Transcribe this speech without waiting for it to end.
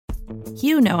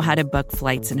You know how to book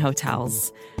flights and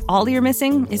hotels. All you're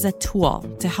missing is a tool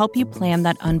to help you plan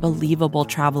that unbelievable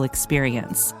travel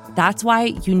experience. That's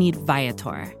why you need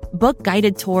Viator. Book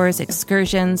guided tours,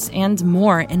 excursions, and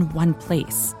more in one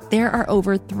place. There are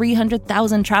over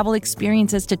 300,000 travel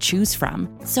experiences to choose from,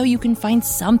 so you can find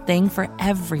something for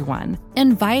everyone.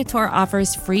 And Viator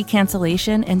offers free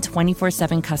cancellation and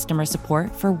 24/7 customer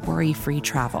support for worry-free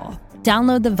travel.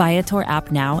 Download the Viator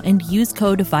app now and use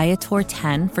code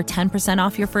Viator10 for 10%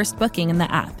 off your first booking in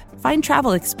the app. Find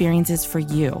travel experiences for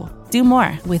you. Do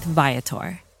more with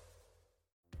Viator.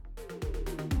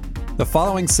 The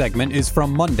following segment is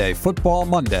from Monday Football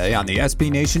Monday on the SB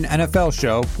Nation NFL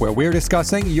Show, where we're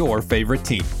discussing your favorite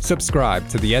team. Subscribe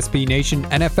to the SB Nation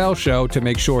NFL Show to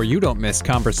make sure you don't miss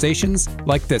conversations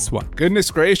like this one.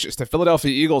 Goodness gracious, the Philadelphia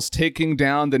Eagles taking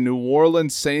down the New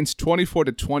Orleans Saints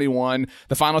 24-21.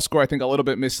 The final score, I think, a little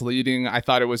bit misleading. I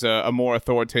thought it was a more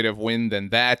authoritative win than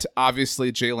that.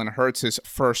 Obviously, Jalen Hurts'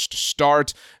 first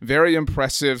start, very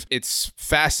impressive. It's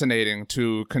fascinating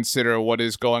to consider what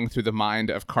is going through the mind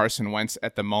of Carson Wentz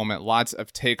at the moment. Lots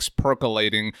of takes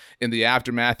percolating in the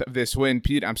aftermath of this win.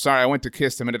 Pete, I'm sorry I went to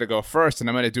Kist a minute ago first, and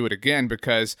I'm going to do it again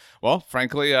because, well,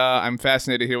 frankly, I'm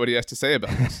fascinated to hear what he has to say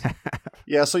about this.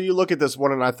 Yeah, so you look at this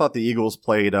one, and I thought the Eagles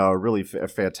played really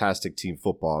fantastic team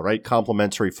football, right?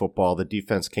 Complementary football. The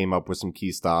defense came up with some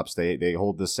key stops. They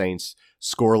hold the Saints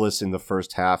scoreless in the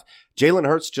first half. Jalen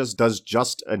Hurts just does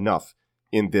just enough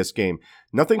in this game.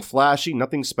 Nothing flashy,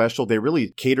 nothing special. They really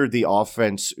catered the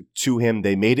offense to him.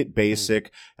 They made it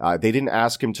basic. They didn't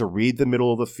ask him to read the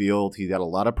middle of the field. He had a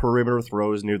lot of perimeter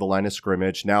throws near the line of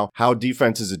scrimmage. Now, how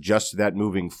defenses adjust to that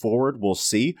moving forward, we'll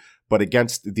see. But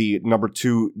against the number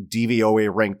 2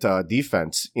 DVOA ranked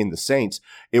defense in the Saints,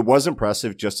 it was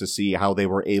impressive just to see how they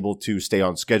were able to stay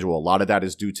on schedule. A lot of that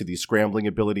is due to the scrambling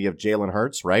ability of Jalen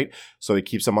Hurts, right? So it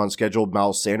keeps them on schedule.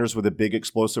 Miles Sanders with a big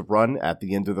explosive run at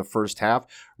the end of the first half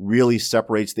really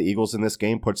separates the Eagles in this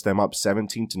game, puts them up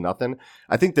 17-0.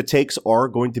 I think the takes are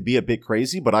going to be a bit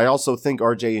crazy, but I also think,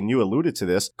 RJ, and you alluded to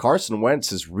this, Carson Wentz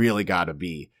has really got to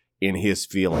be in his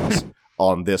feelings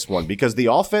on this one, because the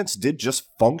offense did just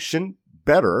function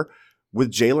better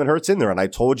with Jalen Hurts in there. And I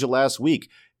told you last week,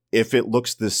 if it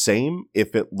looks the same,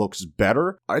 if it looks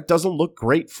better, it doesn't look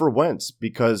great for Wentz,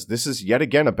 because this is yet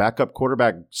again a backup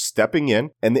quarterback stepping in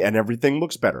and everything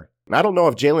looks better. And I don't know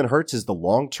if Jalen Hurts is the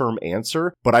long-term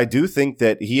answer, but I do think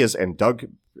that he is, and Doug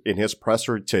in his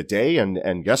presser today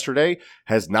and yesterday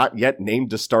has not yet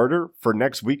named a starter for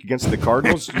next week against the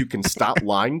Cardinals. You can stop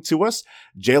lying to us.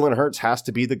 Jalen Hurts has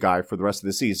to be the guy for the rest of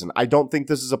the season. I don't think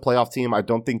this is a playoff team. I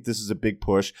don't think this is a big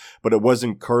push, but it was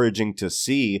encouraging to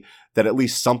see that at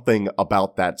least something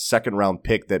about that second round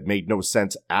pick that made no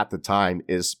sense at the time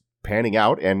is panning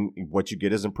out, and what you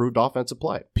get is improved offensive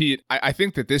play. Pete, I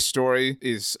think that this story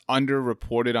is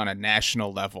underreported on a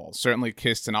national level. Certainly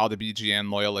Kist and all the BGN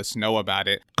loyalists know about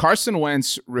it. Carson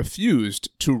Wentz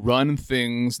refused to run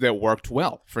things that worked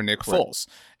well for Nick Foles.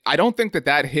 I don't think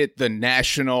that hit the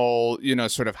national,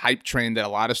 sort of hype train that a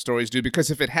lot of stories do,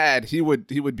 because if it had, he would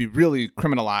be really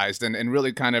criminalized and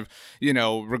really kind of,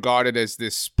 regarded as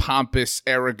this pompous,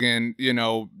 arrogant,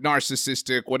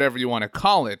 narcissistic, whatever you want to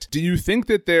call it. Do you think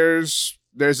that there's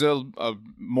a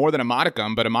more than a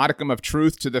modicum, but a modicum of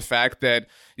truth to the fact that,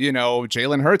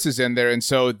 Jalen Hurts is in there, and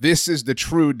so this is the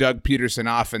true Doug Peterson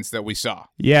offense that we saw?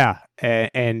 Yeah,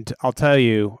 and I'll tell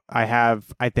you, I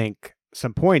think,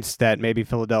 some points that maybe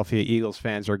Philadelphia Eagles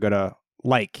fans are going to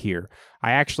like here.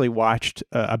 I actually watched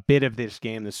a bit of this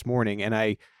game this morning, and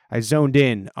I zoned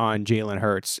in on Jalen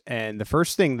Hurts. And the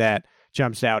first thing that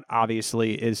jumps out,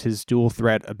 obviously, is his dual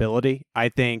threat ability. I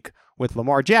think with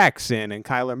Lamar Jackson and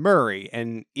Kyler Murray,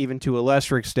 and even to a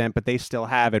lesser extent, but they still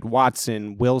have it,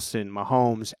 Watson, Wilson,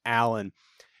 Mahomes, Allen,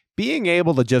 being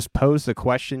able to just pose the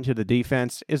question to the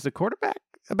defense, is the quarterback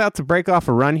about to break off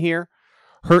a run here?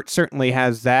 Hurts certainly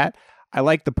has that. I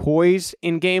like the poise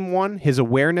in game one, his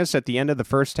awareness at the end of the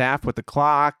first half with the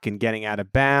clock and getting out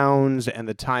of bounds and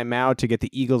the timeout to get the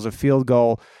Eagles a field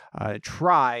goal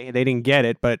try. They didn't get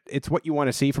it, but it's what you want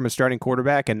to see from a starting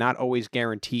quarterback, and not always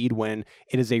guaranteed when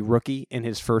it is a rookie in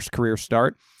his first career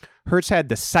start. Hurts had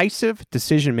decisive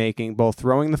decision-making, both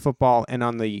throwing the football and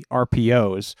on the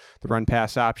RPOs, the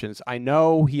run-pass options. I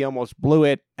know he almost blew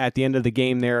it at the end of the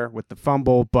game there with the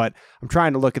fumble, but I'm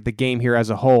trying to look at the game here as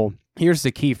a whole. Here's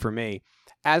the key for me.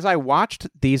 As I watched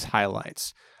these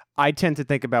highlights, I tend to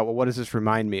think about, well, what does this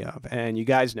remind me of? And you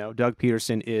guys know, Doug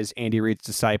Peterson is Andy Reid's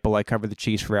disciple. I cover the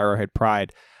Chiefs for Arrowhead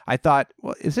Pride. I thought,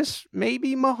 well, is this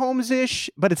maybe Mahomes-ish?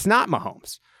 But it's not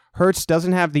Mahomes. Hurts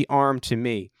doesn't have the arm to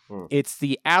me. It's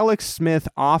the Alex Smith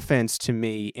offense to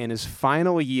me in his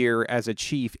final year as a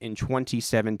Chief in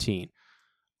 2017.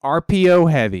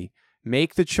 RPO heavy.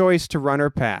 Make the choice to run or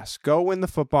pass. Go win the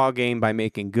football game by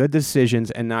making good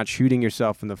decisions and not shooting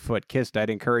yourself in the foot. Kist,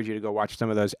 I'd encourage you to go watch some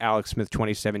of those Alex Smith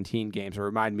 2017 games. It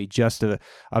reminded me just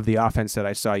of the offense that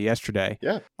I saw yesterday.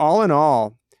 Yeah. All in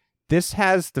all, this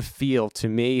has the feel to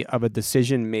me of a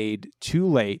decision made too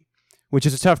late, which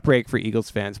is a tough break for Eagles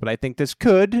fans, but I think this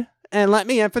could, and let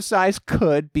me emphasize,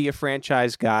 could be a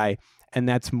franchise guy, and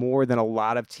that's more than a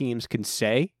lot of teams can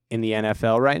say in the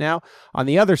NFL right now. On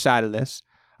the other side of this,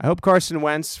 I hope Carson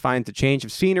Wentz finds a change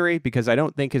of scenery because I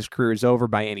don't think his career is over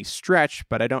by any stretch,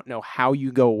 but I don't know how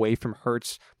you go away from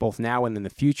Hurts both now and in the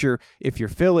future if you're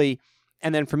Philly.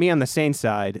 And then for me on the Saints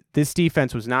side, this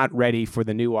defense was not ready for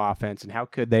the new offense, and how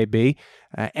could they be?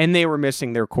 And they were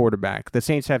missing their quarterback. The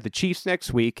Saints have the Chiefs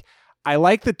next week. I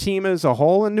like the team as a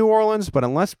whole in New Orleans, but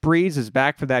unless Breeze is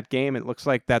back for that game, it looks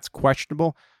like that's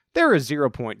questionable. There is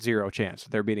 0.0 chance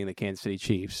they're beating the Kansas City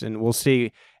Chiefs, and we'll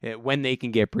see when they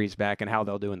can get Breeze back and how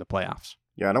they'll do in the playoffs.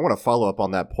 Yeah, and I want to follow up on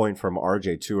that point from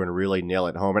RJ too and really nail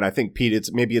it home. And I think, Pete, it's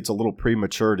a little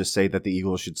premature to say that the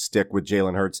Eagles should stick with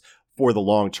Jalen Hurts for the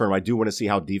long term. I do want to see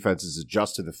how defenses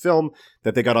adjust to the film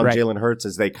that they got on Jalen Hurts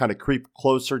as they kind of creep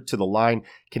closer to the line.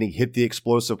 Can he hit the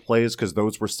explosive plays? Because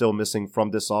those were still missing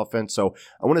from this offense. So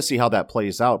I want to see how that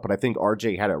plays out. But I think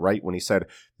RJ had it right when he said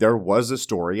there was a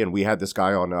story, and we had this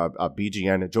guy on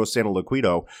BGN, Joe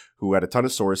Santoliquito, who had a ton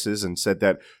of sources and said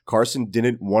that Carson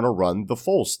didn't want to run the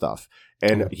full stuff.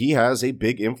 And he has a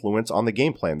big influence on the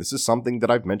game plan. This is something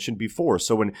that I've mentioned before.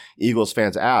 So when Eagles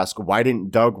fans ask, why didn't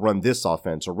Doug run this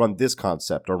offense or run this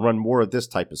concept or run more of this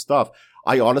type of stuff?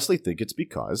 I honestly think it's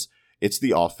because it's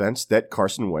the offense that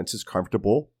Carson Wentz is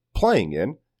comfortable playing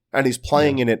in, and he's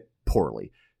playing in it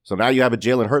poorly. So now you have a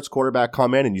Jalen Hurts quarterback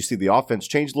come in and you see the offense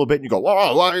change a little bit and you go,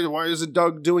 whoa, why isn't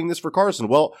Doug doing this for Carson?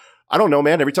 Well, I don't know,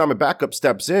 man. Every time a backup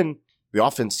steps in, the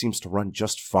offense seems to run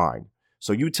just fine.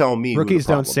 So you tell me. Rookies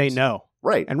don't say no.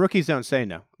 Right. And rookies don't say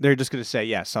no. They're just going to say,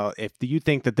 yes. So if you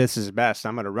think that this is best,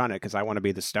 I'm going to run it because I want to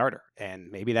be the starter. And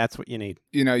maybe that's what you need.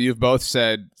 You know, you've both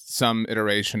said some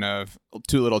iteration of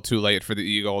too little, too late for the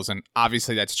Eagles. And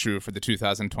obviously that's true for the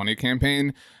 2020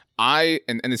 campaign.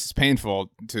 And this is painful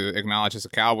to acknowledge as a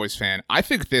Cowboys fan, I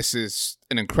think this is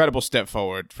an incredible step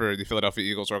forward for the Philadelphia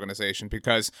Eagles organization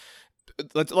because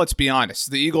let's be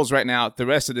honest. The Eagles right now, the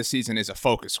rest of the season is a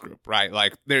focus group, right?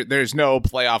 Like there's no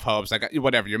playoff hopes. Like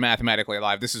whatever, you're mathematically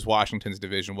alive. This is Washington's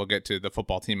division. We'll get to the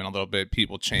football team in a little bit.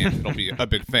 People change. It'll be a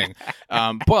big thing.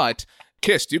 But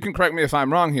Kist, you can correct me if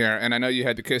I'm wrong here, and I know you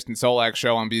had the Kist and Solak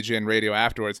show on BGN Radio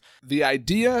afterwards. The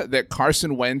idea that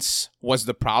Carson Wentz was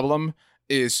the problem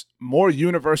is more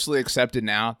universally accepted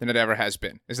now than it ever has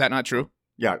been. Is that not true?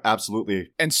 Yeah,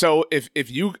 absolutely. And so if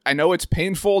you, I know it's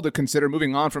painful to consider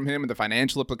moving on from him and the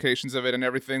financial implications of it and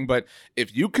everything, but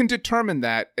if you can determine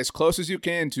that as close as you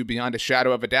can to beyond a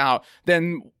shadow of a doubt,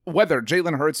 then whether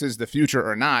Jalen Hurts is the future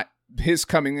or not, his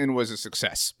coming in was a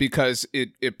success because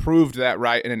it proved that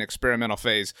right in an experimental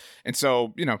phase. And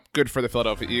so, good for the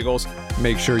Philadelphia Eagles.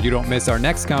 Make sure you don't miss our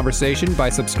next conversation by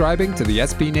subscribing to the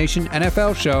SB Nation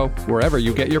NFL show wherever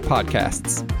you get your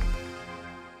podcasts.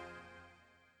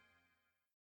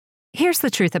 Here's the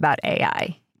truth about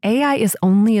AI. AI is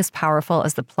only as powerful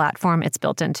as the platform it's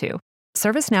built into.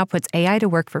 ServiceNow puts AI to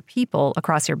work for people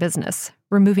across your business,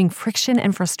 removing friction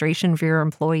and frustration for your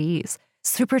employees,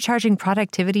 supercharging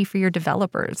productivity for your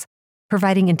developers,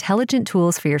 providing intelligent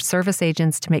tools for your service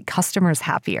agents to make customers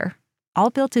happier, all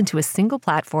built into a single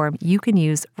platform you can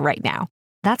use right now.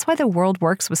 That's why the world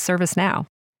works with ServiceNow.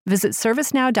 Visit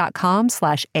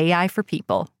servicenow.com/AI for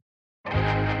people.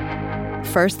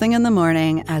 First thing in the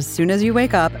morning, as soon as you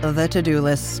wake up, the to-do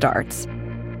list starts.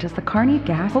 Does the car need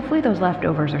gas? Hopefully those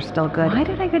leftovers are still good. Why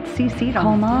did I get CC'd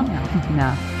on Mom?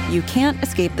 No. You can't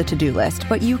escape the to-do list,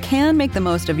 but you can make the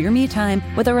most of your me time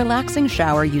with a relaxing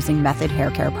shower using Method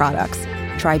Hair Care products.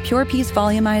 Try Pure Peace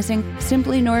Volumizing,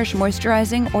 Simply Nourish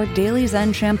Moisturizing, or Daily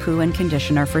Zen Shampoo and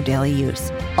Conditioner for daily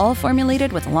use. All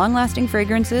formulated with long-lasting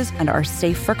fragrances and are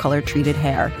safe for color-treated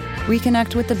hair.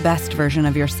 Reconnect with the best version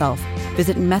of yourself.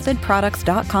 Visit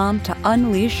methodproducts.com to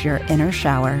unleash your inner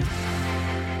shower.